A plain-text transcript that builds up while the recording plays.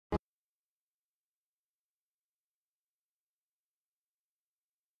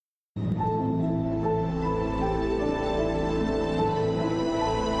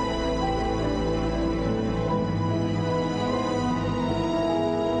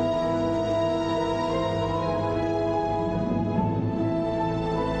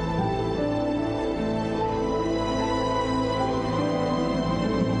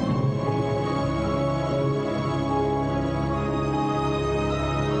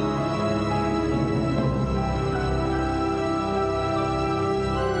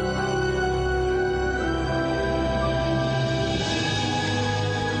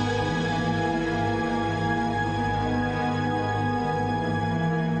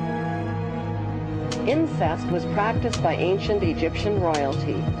Incest was practiced by ancient Egyptian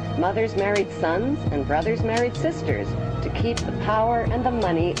royalty. Mothers married sons and brothers married sisters to keep the power and the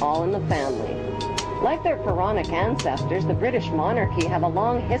money all in the family. Like their pharaonic ancestors, the British monarchy have a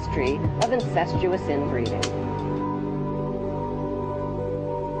long history of incestuous inbreeding.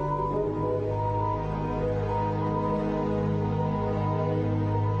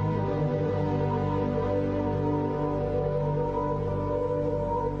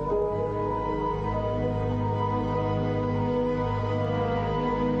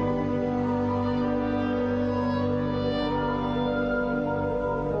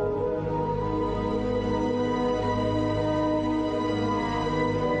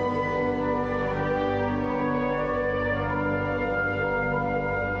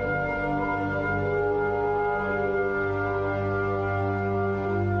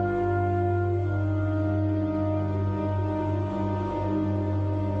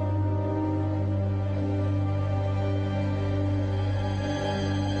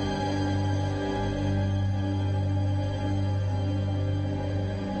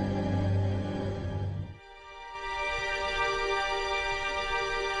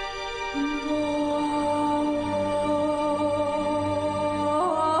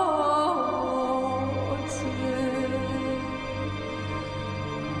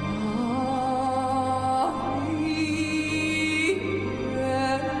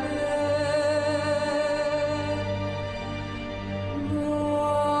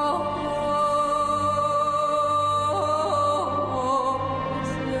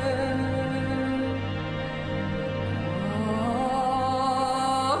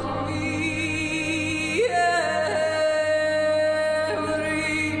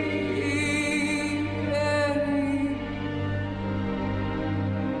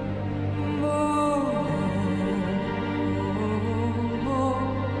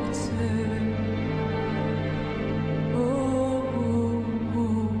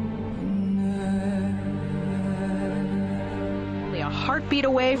 Feet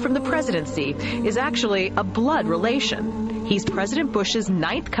away from the presidency is actually a blood relation. He's President Bush's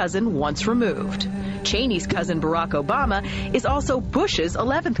 9th cousin once removed. Cheney's cousin Barack Obama is also Bush's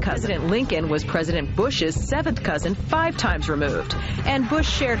 11th cousin. President Lincoln was President Bush's 7th cousin 5 times removed. And Bush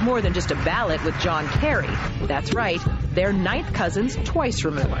shared more than just a ballot with John Kerry. That's right, they're 9th cousins twice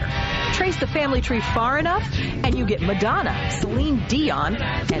removed. Trace the family tree far enough and you get Madonna, Celine Dion,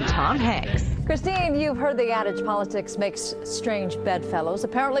 and Tom Hanks. Christine, you've heard the adage politics makes strange bedfellows.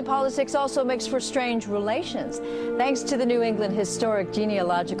 Apparently politics also makes for strange relations. Thanks to the New England Historic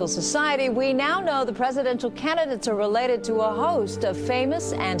Genealogical Society, we now know the presidential candidates are related to a host of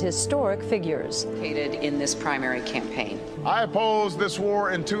famous and historic figures. In this primary campaign. I opposed this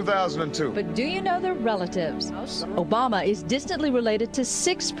war in 2002. But do you know their relatives? Obama is distantly related to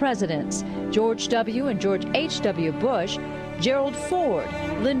 6 presidents: George W. and George H.W. Bush, Gerald Ford,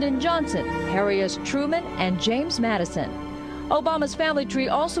 Lyndon Johnson, Harry S. Truman, and James Madison. Obama's family tree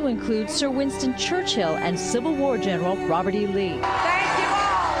also includes Sir Winston Churchill and Civil War General Robert E. Lee. Thank you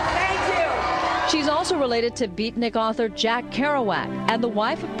all. Thank you. She's also related to beatnik author Jack Kerouac and the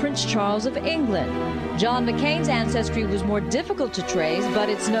wife of Prince Charles of England. John McCain's ancestry was more difficult to trace, but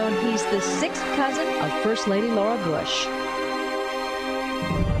it's known he's the 6th cousin of First Lady Laura Bush.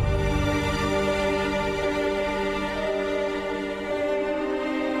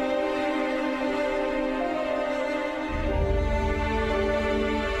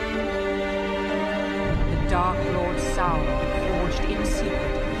 Dark Lord Sauron forged in secret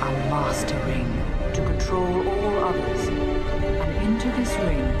a master ring to control all others. And into this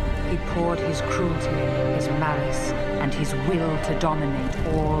ring he poured his cruelty, his malice, and his will to dominate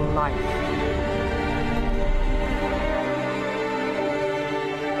all life.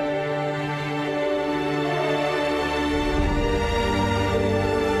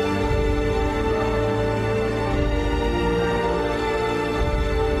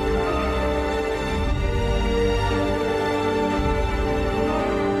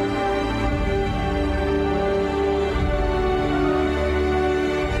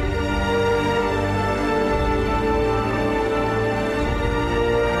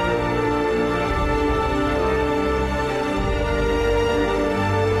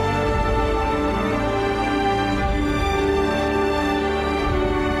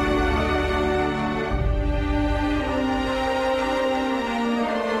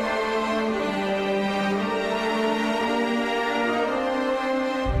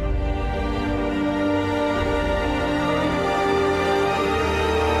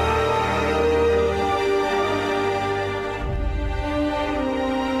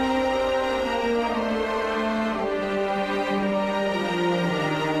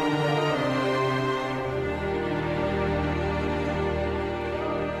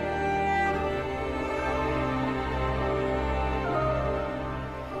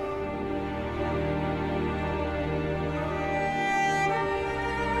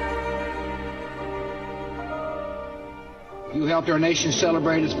 You helped our nation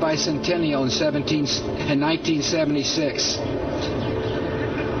celebrate its bicentennial in 1976.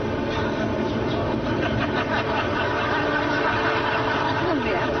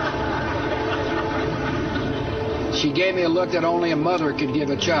 She gave me a look that only a mother could give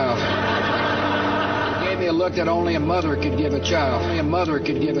a child. She gave me a look that only a mother could give a child. Only a mother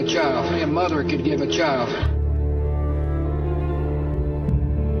could give a child. Only a mother could give a child.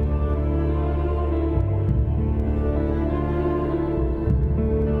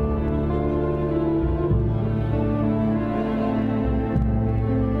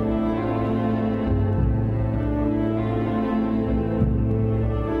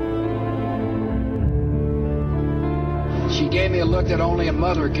 She gave me a look that only a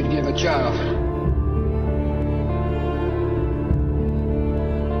mother could give a child.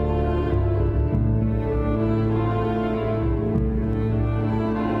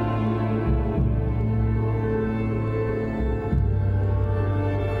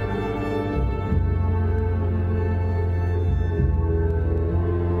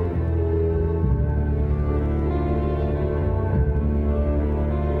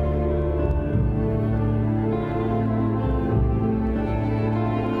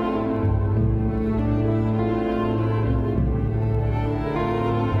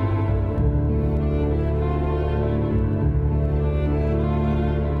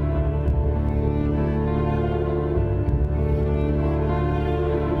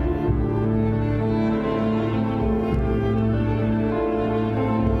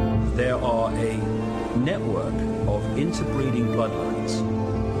 There are a network of interbreeding bloodlines.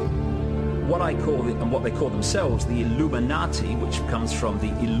 What I call it, and what they call themselves, the Illuminati, which comes from the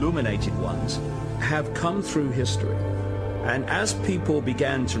illuminated ones, have come through history. And as people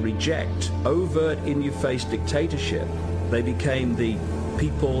began to reject overt, in-your-face dictatorship, they became the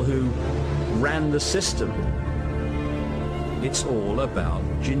people who ran the system. It's all about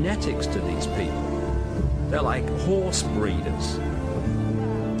genetics to these people. They're like horse breeders.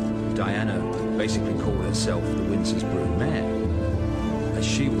 Diana basically called herself the Windsor's brood mare, as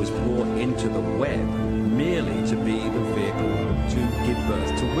she was brought into the web merely to be the vehicle to give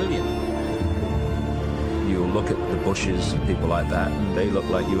birth to William. You'll look at the Bushes and people like that, and they look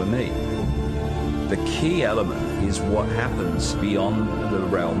like you and me. The key element is what happens beyond the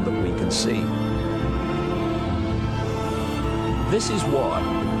realm that we can see. This is what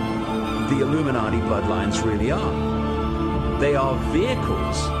the Illuminati bloodlines really are. They are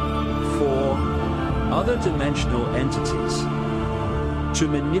vehicles for other dimensional entities to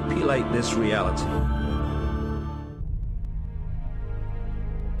manipulate this reality.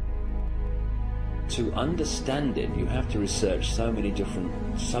 To understand it, you have to research so many different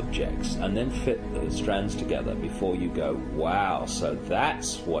subjects and then fit the strands together before you go, wow, so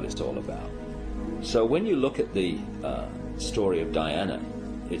that's what it's all about. So when you look at the story of Diana,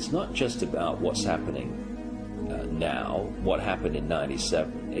 it's not just about what's happening now, what happened in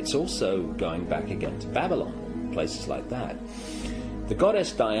 97. It's also going back again to Babylon, places like that. The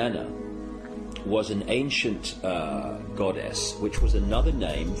goddess Diana was an ancient goddess, which was another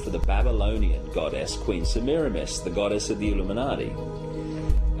name for the Babylonian goddess Queen Semiramis, the goddess of the Illuminati.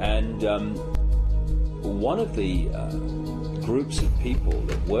 And one of the groups of people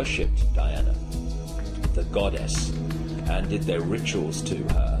that worshipped Diana, the goddess, and did their rituals to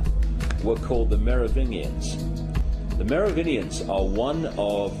her, were called the Merovingians. The Merovingians are one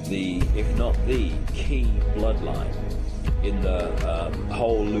of the, if not the, key bloodline in the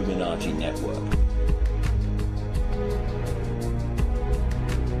whole Illuminati network.